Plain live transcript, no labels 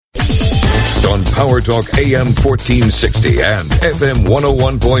on Power Talk AM 1460 and FM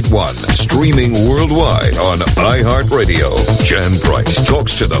 101.1. Streaming worldwide on iHeartRadio. Jan Price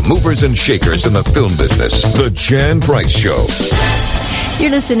talks to the movers and shakers in the film business. The Jan Price Show.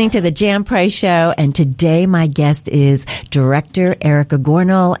 You're listening to The Jan Price Show, and today my guest is director Erica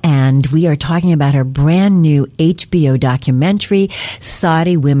Gornall, and we are talking about her brand new HBO documentary,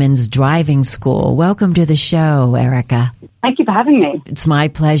 Saudi Women's Driving School. Welcome to the show, Erica. Thank you for having me. It's my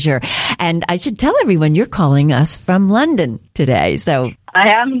pleasure. And I should tell everyone you're calling us from London today. So I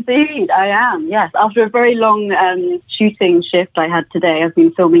am indeed. I am, yes. After a very long shooting shift I had today, I've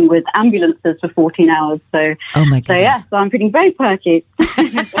been filming with ambulances for 14 hours. So, oh my goodness. So yes, I'm feeling very perky.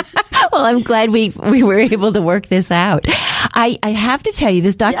 Well, I'm glad we were able to work this out. I have to tell you,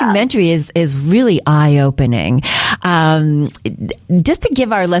 this documentary is really eye-opening. Just to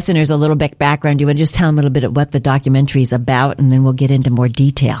give our listeners a little bit background, do you want to just tell them a little bit of what the documentary is about, and then we'll get into more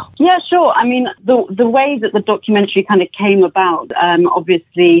detail? Yeah, sure. I mean, the way that the documentary kind of came about,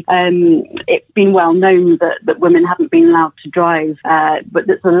 obviously, it's been well known that women haven't been allowed to drive, but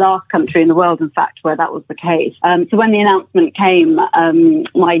it's the last country in the world, in fact, where that was the case. So when the announcement came,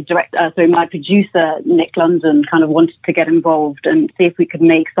 my producer, Nick London, kind of wanted to get involved and see if we could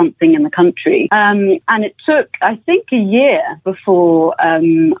make something in the country. And it took, I think, a year before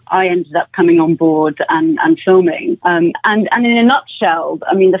I ended up coming on board and filming. And in a nutshell,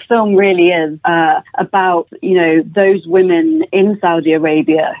 I mean, the film really is about, those women in Saudi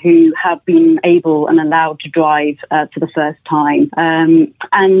Arabia who have been able and allowed to drive for the first time.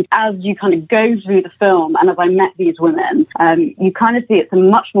 And as you kind of go through the film, and as I met these women, you kind of see it's a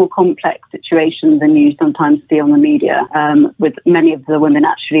much more complex situation than you sometimes see on the media, with many of the women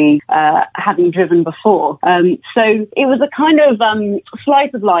actually having driven before. So it was a kind of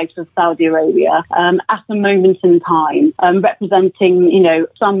slice of life of Saudi Arabia at a moment in time, representing,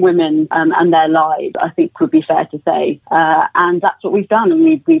 some women and their lives, I think would be fair to say. And that's what we've done. And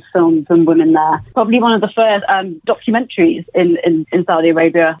we've filmed some women there. Probably one of the first documentaries in Saudi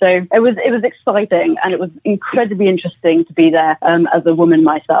Arabia. So it was exciting, and it was incredibly interesting to be there as a woman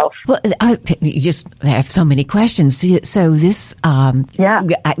myself. Well, I have so many questions. So this, I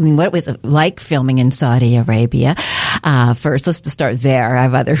mean, what was it like filming in Saudi Arabia? First, let's just start there. I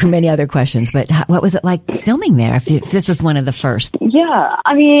have many other questions, but what was it like filming there? If this was one of the first? Yeah,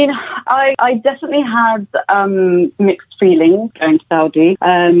 I mean, I definitely had mixed feelings going to Saudi.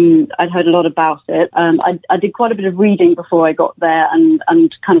 I'd heard a lot about it. I did quite a bit of reading before I got there, and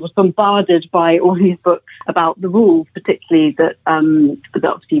kind of was bombarded by all these books about the rules, particularly that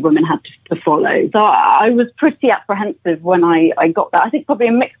obviously women had to follow. So I was pretty apprehensive when I got there. I think probably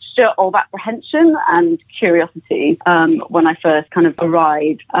a mixture of apprehension and curiosity when I first kind of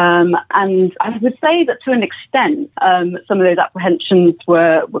arrived. And I would say that to an extent, some of those apprehensions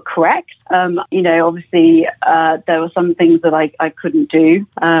were correct. Obviously, there were some things that I couldn't do.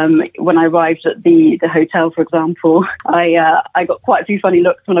 When I arrived at the hotel, for example, I got quite a few funny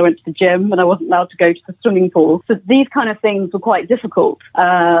looks when I went to the gym, and I wasn't allowed to go to the swimming pool. So these kind of things were quite difficult.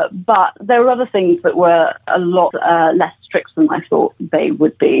 But there were other things that were a lot less strict than I thought they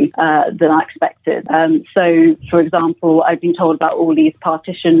would be, than I expected. So, for example, I've been told about all these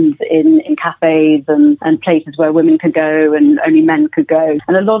partitions in cafes and places where women could go and only men could go.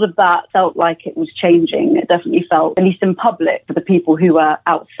 And a lot of that felt like it was changing. It definitely felt, at least in public, for the people who were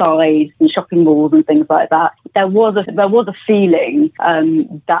outside in shopping malls and things like that, there was a feeling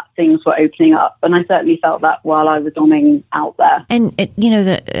that things were opening up. And I certainly felt that while I was filming out there. And,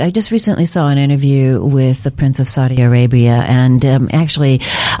 I just recently saw an interview with the Prince of Saudi Arabia, and actually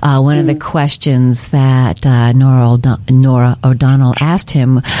one of the questions that Nora O'Donnell asked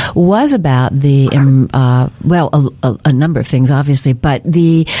him was about the, a number of things, obviously, but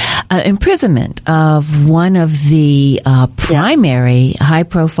the imprisonment of one of the primary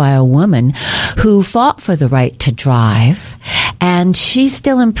high-profile women who fought for the right to drive, and she's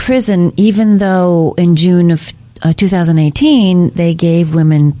still in prison, even though in June of 2018, they gave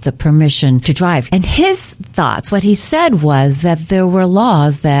women the permission to drive. And his thoughts, what he said was that there were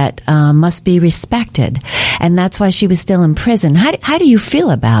laws that must be respected. And that's why she was still in prison. How do you feel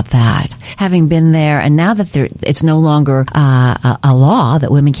about that? Having been there, and now that it's no longer a law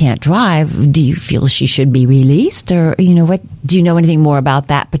that women can't drive, do you feel she should be released? Or, what? Do you know anything more about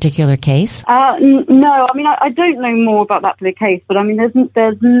that particular case? No, I mean, I don't know more about that particular case, but I mean,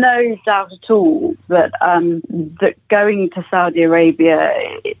 there's no doubt at all that that going to Saudi Arabia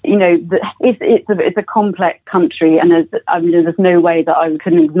it's a complex country, and there's no way that I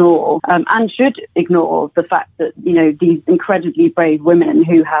can ignore and should ignore the fact that these incredibly brave women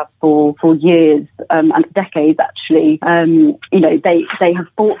who have for years and decades actually they have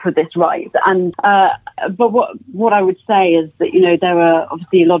fought for this right. And but what I would say is that there are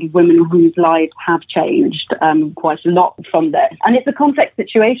obviously a lot of women whose lives have changed quite a lot from this, and it's a complex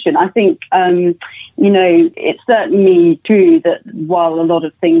situation. I think it's certainly true that while a lot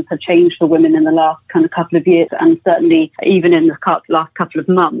of things have changed for women in the last kind of couple of years, and certainly even in the last couple of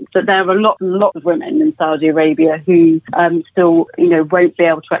months, that there are lots and lots of women in Saudi Arabia who still won't be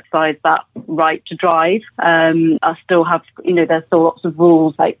able to exercise that right to drive. Still have there's still lots of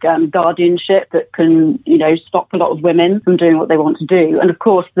rules like guardianship that can stop a lot of women from doing what they want to do. And of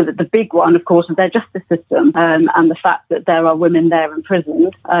course the big one, of course, is their justice system, and the fact that there are women there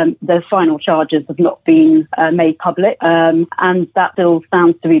imprisoned. Their final charges have not been made public, and that still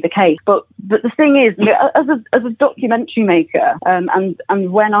stands to be the case. But the thing is, as a documentary maker,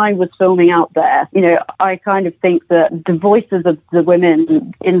 and when I was filming out there, I kind of think that the voices of the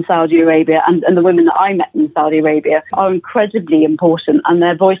women in Saudi Arabia and the women that I met in Saudi Arabia are incredibly important, and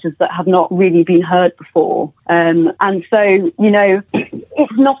they're voices that have not really been heard before. And so,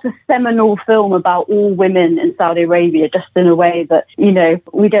 it's not a seminal film about all women in Saudi Arabia, just in a way that,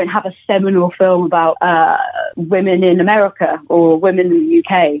 we don't have a seminal film about women in America or women in the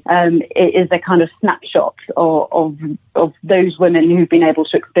UK. It is a kind of snapshot of those women who've been able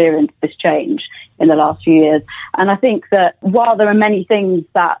to experience this change in the last few years. And I think that while there are many things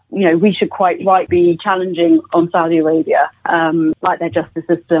that, we should quite right be challenging on Saudi Arabia, like their justice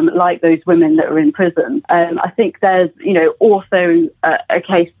system, like those women that are in prison, I think there's, also a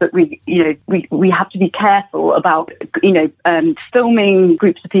case that we have to be careful about, filming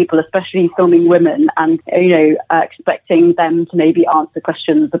groups of people, especially filming women, and, expecting them to maybe answer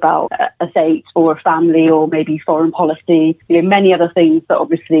questions about a state or a family or maybe foreign policy, many other things that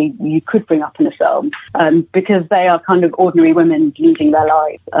obviously you could bring up in a film, because they are kind of ordinary women leading their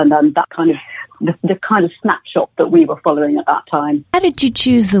lives, and that kind of the kind of snapshot that we were following at that time. How did you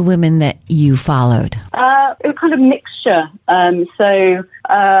choose the women that you followed? It was kind of mixture.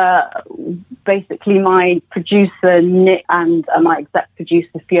 Basically my producer Nick and my exec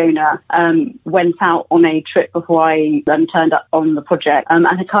producer Fiona went out on a trip before I turned up on the project, and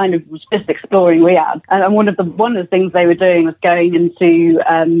I kind of was just exploring Riyadh. And one of the things they were doing was going into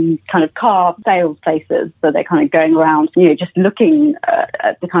kind of car sales places. So they're kind of going around, just looking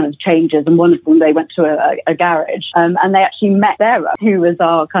at the kind of changes. And one of them, they went to a garage, and they actually met Sarah, who was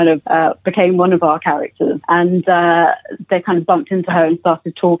our kind of became one of our characters, and they kind of bumped into her and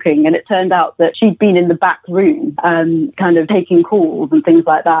started talking. And it turned out that she'd been in the back room, kind of taking calls and things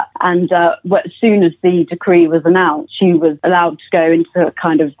like that. And as soon as the decree was announced, she was allowed to go into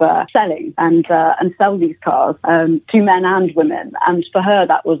kind of selling and sell these cars to men and women. And for her,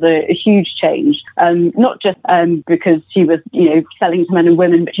 that was a huge change. Not just because she was, selling to men and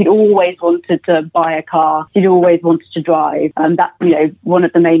women, but she'd always wanted to buy a car. She'd always wanted to drive. And that's, one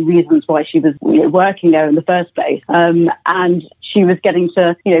of the main reasons why she was working there in the first place. And she was getting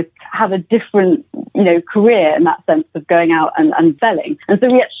to, have a different, career in that sense of going out and selling. And so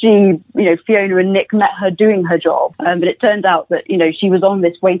we actually, Fiona and Nick met her doing her job. But it turned out that, she was on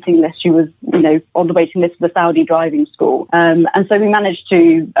this waiting list. She was, on the waiting list for the Saudi driving school. And so we managed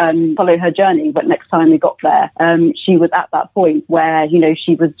to follow her journey. But next time we got there, she was at that point where,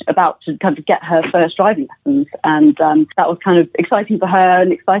 she was about to kind of get her first driving lessons. And that was kind of exciting for her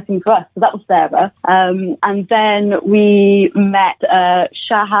and exciting for us. So that was Sarah. And then we met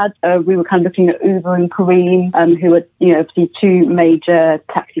Shahad. We were kind of looking at Uber and Kareem, who are, obviously two major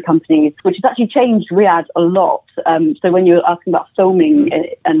taxi companies, which has actually changed Riyadh a lot. So when you're asking about filming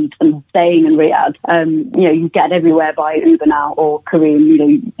and staying in Riyadh, you get everywhere by Uber now or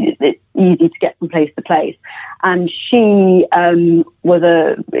Kareem. It's easy to get from place to place. And she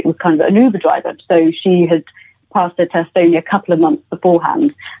was kind of an Uber driver, so she had passed her test only a couple of months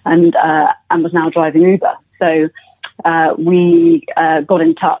beforehand, and was now driving Uber. So we got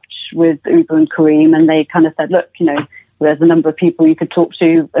in touch with Uber and Kareem, and they kind of said, look, there's a number of people you could talk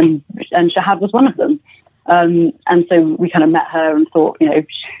to, and Shahad was one of them. And so we kind of met her and thought,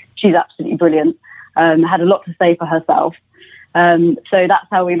 she's absolutely brilliant, had a lot to say for herself. So that's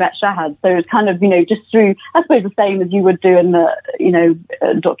how we met Shahad. So it's kind of, just through, I suppose, the same as you would do in the,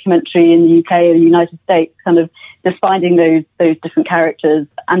 documentary in the UK or the United States, kind of just finding those different characters.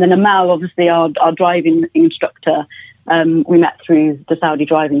 And then Amal, obviously, our driving instructor, we met through the Saudi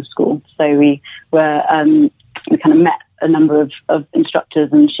driving school. So we kind of met a number of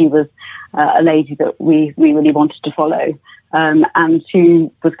instructors, and she was a lady that we really wanted to follow. and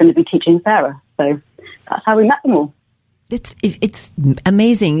who was going to be teaching Sarah. So that's how we met them all. It's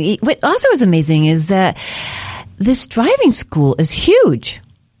amazing. What also is amazing is that this driving school is huge.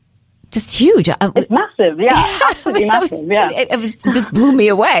 Just huge. It's massive, yeah. Absolutely massive, yeah. It just blew me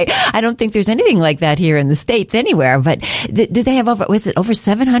away. I don't think there's anything like that here in the States anywhere. But do they have over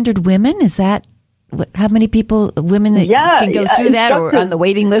 700 women? Is that how many women that can go through that, or on the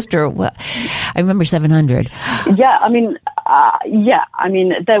waiting list, or what? I remember 700. Yeah, I mean,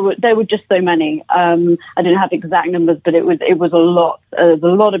 there were just so many. I didn't have exact numbers, but it was a lot. There's a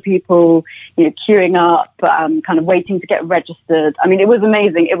lot of people, queuing up, kind of waiting to get registered. I mean, it was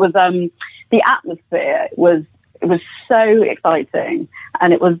amazing. It was the atmosphere was so exciting,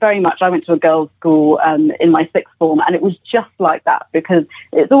 and it was very much. I went to a girls' school in my sixth form, and it was just like that because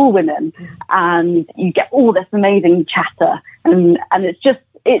it's all women, and you get all this amazing chatter, and it's just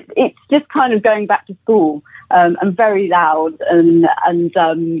kind of going back to school, and very loud, and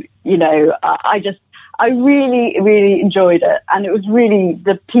I really, really enjoyed it, and it was really,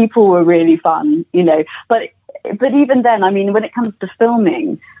 the people were really fun, but even then, I mean, when it comes to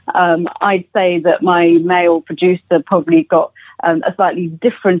filming, I'd say that my male producer probably got a slightly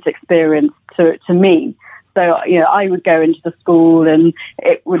different experience to me. So, I would go into the school and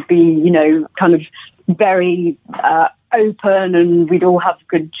it would be, kind of very open, and we'd all have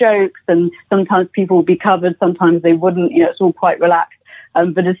good jokes, and sometimes people would be covered, sometimes they wouldn't, it's all quite relaxed.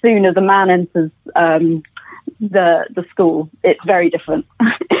 But as soon as a man enters the school, it's very different.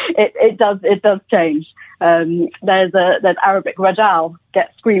 it does change. There's Arabic rajal,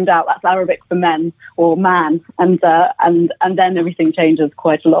 get screamed out. That's Arabic for men or man, and then everything changes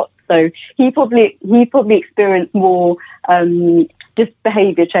quite a lot. So he probably experienced more just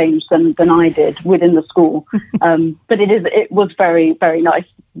behaviour change than I did within the school. But it was very, very nice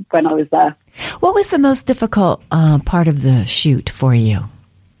when I was there. What was the most difficult part of the shoot for you?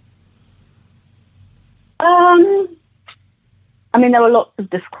 I mean, there were lots of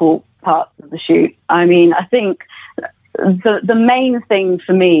difficult parts of the shoot. I mean, I think the main thing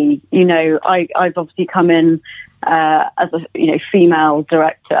for me, I've obviously come in as a female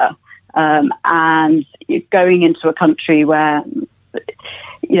director, and going into a country where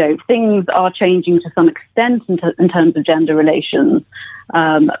things are changing to some extent in terms of gender relations,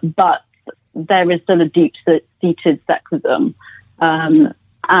 but there is still a deep-seated sexism,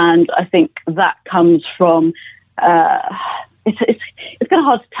 and I think that comes from. It's kind of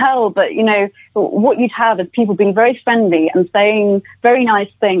hard to tell, but what you'd have is people being very friendly and saying very nice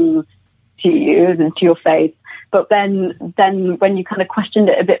things to you and to your face. But then when you kind of questioned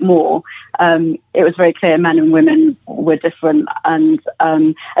it a bit more, it was very clear men and women were different. And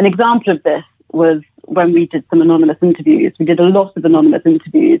an example of this was when we did some anonymous interviews. We did a lot of anonymous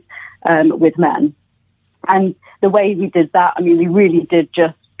interviews with men, and the way we did that, I mean, we really did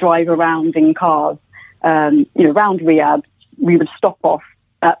just drive around in cars, around Riyadh. We would stop off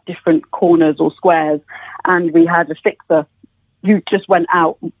at different corners or squares, and we had a fixer who just went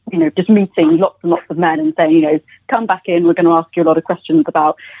out, just meeting lots and lots of men and saying, come back in, we're going to ask you a lot of questions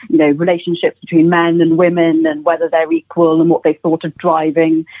about, relationships between men and women and whether they're equal and what they thought of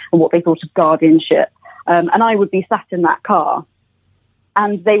driving and what they thought of guardianship. And I would be sat in that car,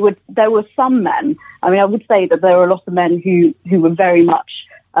 and there were some men, I mean, I would say that there were a lot of men who were very much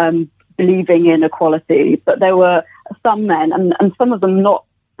believing in equality, but there were some men, and some of them not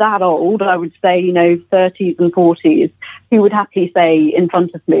that old, I would say, 30s and 40s, who would happily say in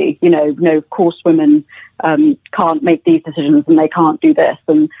front of me, no, of course women can't make these decisions and they can't do this,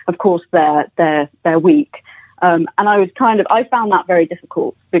 and of course they're weak. And I found that very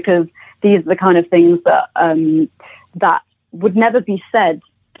difficult, because these are the kind of things that would never be said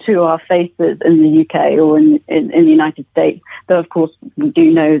to our faces in the UK or in the United States. Though of course we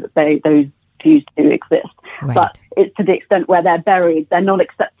do know that those views do exist. Right. But it's to the extent where they're buried, they're not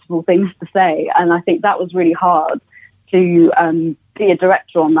acceptable things to say. And I think that was really hard to be a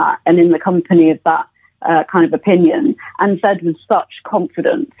director on that and in the company of that kind of opinion, and said with such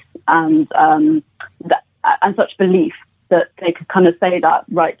confidence and such belief that they could kind of say that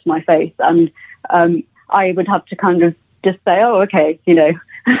right to my face. And I would have to kind of just say, oh, okay,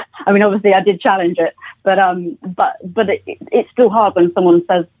 I mean, obviously I did challenge it, but it's still hard when someone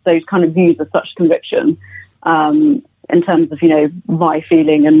says those kind of views with such conviction, in terms of, my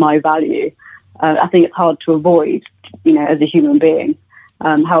feeling and my value. I think it's hard to avoid, as a human being,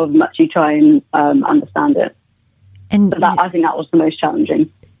 however much you try and understand it. And I think that was the most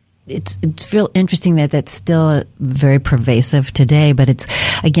challenging. It's real interesting that that's still very pervasive today, but it's,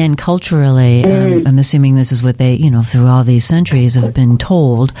 again, culturally, I'm assuming this is what they, through all these centuries have been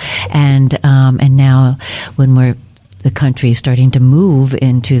told. And now when we're the country is starting to move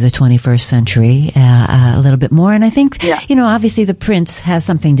into the 21st century a little bit more. And I think, obviously the prince has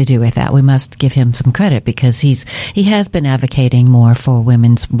something to do with that. We must give him some credit because he has been advocating more for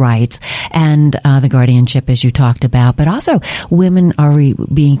women's rights and the guardianship, as you talked about. But also, women are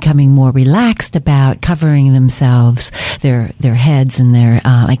becoming more relaxed about covering themselves, their heads and their,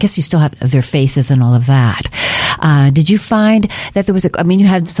 I guess you still have their faces and all of that. Did you find that there was you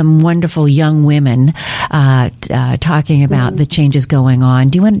had some wonderful young women talking about the changes going on.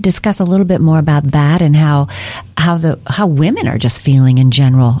 Do you want to discuss a little bit more about that and how women are just feeling in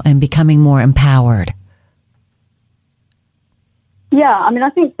general and becoming more empowered? Yeah, I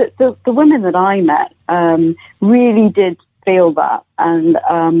think that the women that I met really did feel that. And,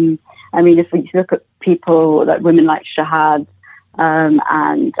 if we look at people like women like Shahad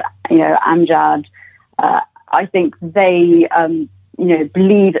and, Amjad, I think they,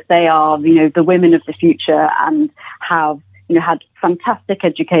 believe that they are, the women of the future and have, had fantastic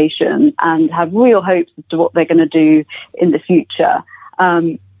education and have real hopes as to what they're going to do in the future.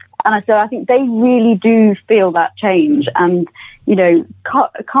 And so I think they really do feel that change and,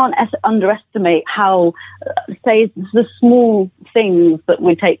 can't underestimate how, say, the small things that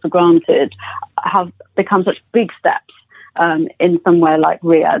we take for granted have become such big steps in somewhere like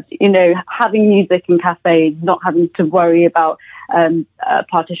Riyadh. Having music in cafes, not having to worry about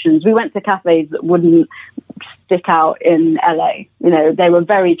partitions. We went to cafes that wouldn't stick out in LA. They were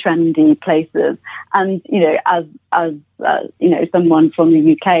very trendy places. And, as someone from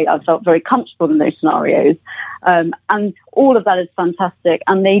the UK, I felt very comfortable in those scenarios. And all of that is fantastic.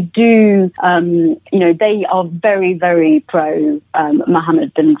 And they do, they are very, very pro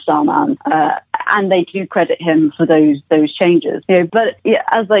Mohammed bin Salman. And they do credit him for those changes. But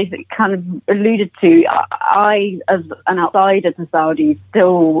as I kind of alluded to, I, as an outsider to Saudi,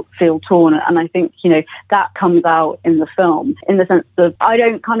 still feel torn. And I think, that comes out in the film in the sense of I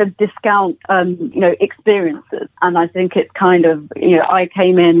don't kind of discount, experiences. And I think it's kind of, I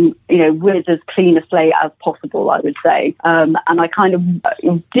came in, with as clean a slate as possible, I would say. And I kind of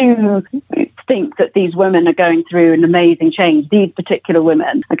do think that these women are going through an amazing change. These particular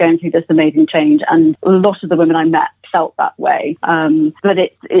women are going through this amazing change. And a lot of the women I met felt that way. But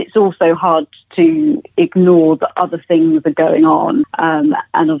it's also hard to ignore that other things are going on. And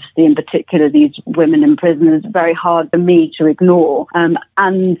obviously, in particular, these women in prison is very hard for me to ignore.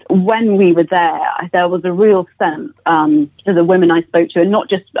 And when we were there was a real sense to the women I spoke to, and not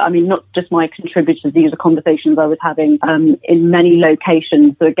just my contributors. These are conversations I was having in many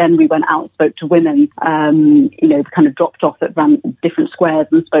locations. So again, we went out and spoke to women, kind of dropped off at different squares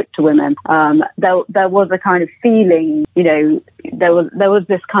and spoke to women. There was a kind of feeling, there was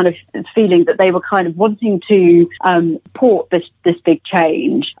this kind of feeling that they were kind of wanting to support this big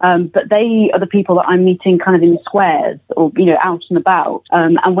change, but they are the people that I'm meeting kind of in squares or out and about.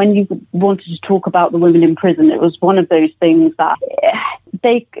 And when you wanted to talk about the women in prison, it was one of those things that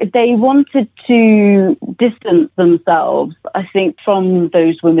they wanted to distance themselves, I think, from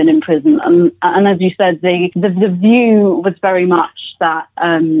those women in prison. And as you said, the view was very much that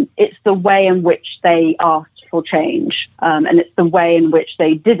it's the way in which they asked for change, and it's the way in which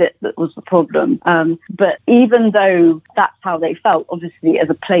they did it that was the problem. But even though that's how they felt, obviously, as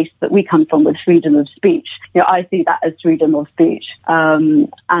a place that we come from with freedom of speech, I see that as freedom of speech.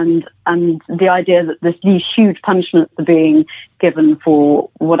 And the idea that these huge punishments are being given for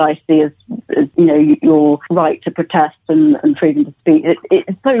what I see as your right to protest and freedom to speak.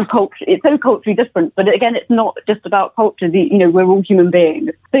 It's so culturally different. But again, it's not just about culture. We're all human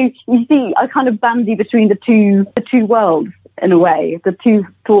beings. So you see, I kind of bandy between the two worlds in a way, the two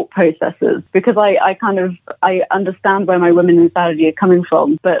thought processes, because I understand where my women in Saudi are coming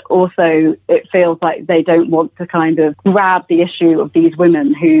from, but also it feels like they don't want to kind of grab the issue of these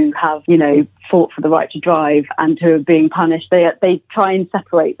women who have, fought for the right to drive and who are being punished. They try and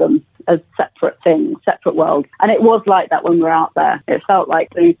separate them as separate things, separate worlds. And it was like that when we were out there. It felt like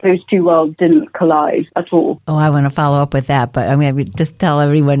those two worlds didn't collide at all. Oh, I want to follow up with that. But I would just tell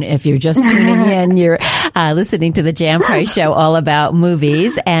everyone, if you're just tuning in, you're listening to the Jan Price Show, all about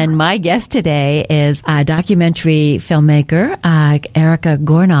movies. And my guest today is a documentary filmmaker, Erica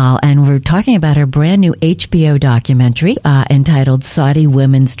Gornall. And we're talking about her brand new HBO documentary entitled Saudi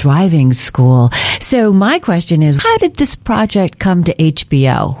Women's Driving School. So my question is, how did this project come to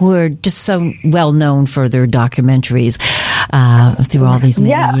HBO, who are just so well known for their documentaries through all these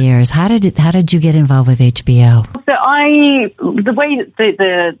many years. How did you get involved with HBO? So the way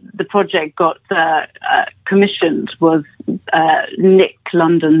that the project got commissioned was Nick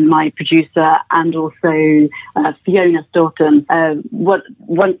London, my producer, and also Fiona Staunton.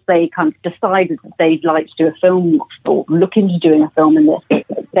 Once they kind of decided that they'd like to do a film or look into doing a film in this,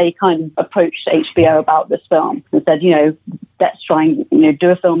 they kind of approached HBO about this film and said, let's try and do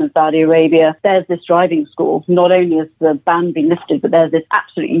a film in Saudi Arabia. There's this driving school. Not only has the ban been lifted, but there's this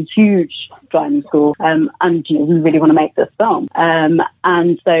absolutely huge driving school, and we really want to make this film.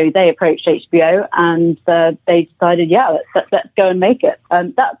 And so they approached HBO, and they decided, let's go and make it.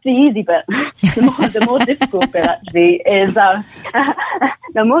 That's the easy bit. The more difficult bit actually is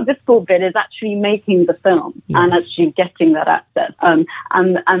the more difficult bit is actually making the film and actually getting that access. And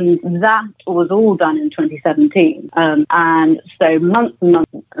that was all done in 2017. And so months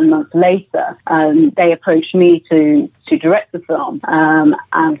and months later, they approached me to direct the film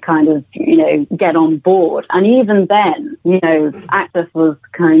and kind of, get on board. And even then, access was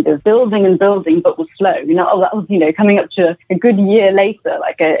kind of building, but was slow. That was, coming up to a good year later,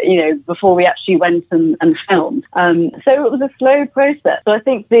 before we actually went and filmed. So it was a slow process. So I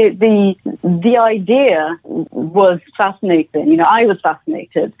think the idea was fascinating. I was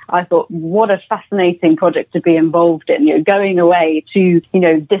fascinated. I thought, what a fascinating project to be involved in, going away to,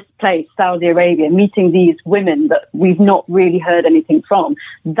 this place, Saudi Arabia, meeting these women that we've not really heard anything from.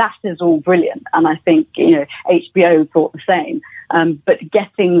 That is all brilliant. And I think, HBO thought the same. But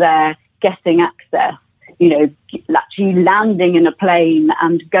getting there, getting access, actually landing in a plane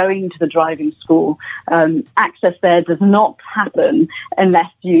and going to the driving school, access there does not happen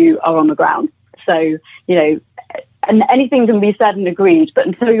unless you are on the ground. So, and anything can be said and agreed, but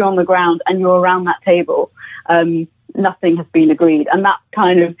until you're on the ground and you're around that table, nothing has been agreed. And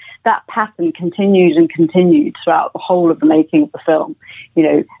that pattern continued and continued throughout the whole of the making of the film.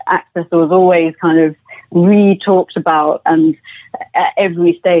 Access was always kind of re-talked about and at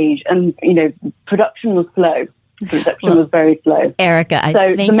every stage. And, production was slow. Production was very slow. Erica,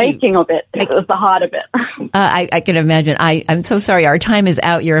 the making of it was the harder bit. I can imagine. I'm so sorry. Our time is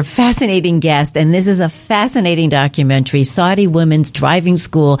out. You're a fascinating guest, and this is a fascinating documentary. Saudi Women's Driving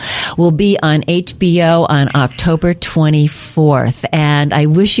School will be on HBO on October 24th, and I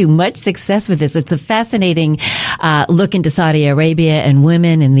wish you much success with this. It's a fascinating look into Saudi Arabia and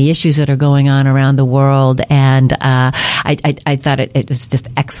women and the issues that are going on around the world, and I thought it was just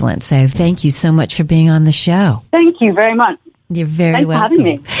excellent. So thank you so much for being on the show. Thank you very much. You're very welcome.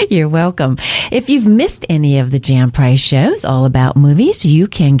 Thanks for having me. You're welcome. If you've missed any of the Jan Price shows all about movies, you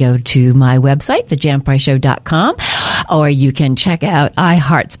can go to my website, thejanpriceshow.com, or you can check out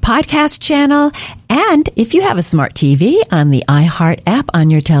iHeart's podcast channel. And if you have a smart TV on the iHeart app on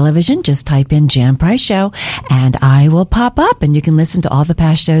your television, just type in Jan Price Show and I will pop up and you can listen to all the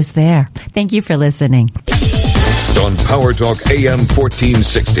past shows there. Thank you for listening. On Power Talk AM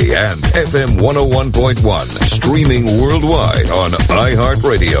 1460 and FM 101.1, streaming worldwide on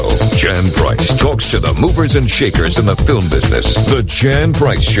iHeartRadio. Jan Price talks to the movers and shakers in the film business. The Jan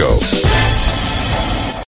Price Show.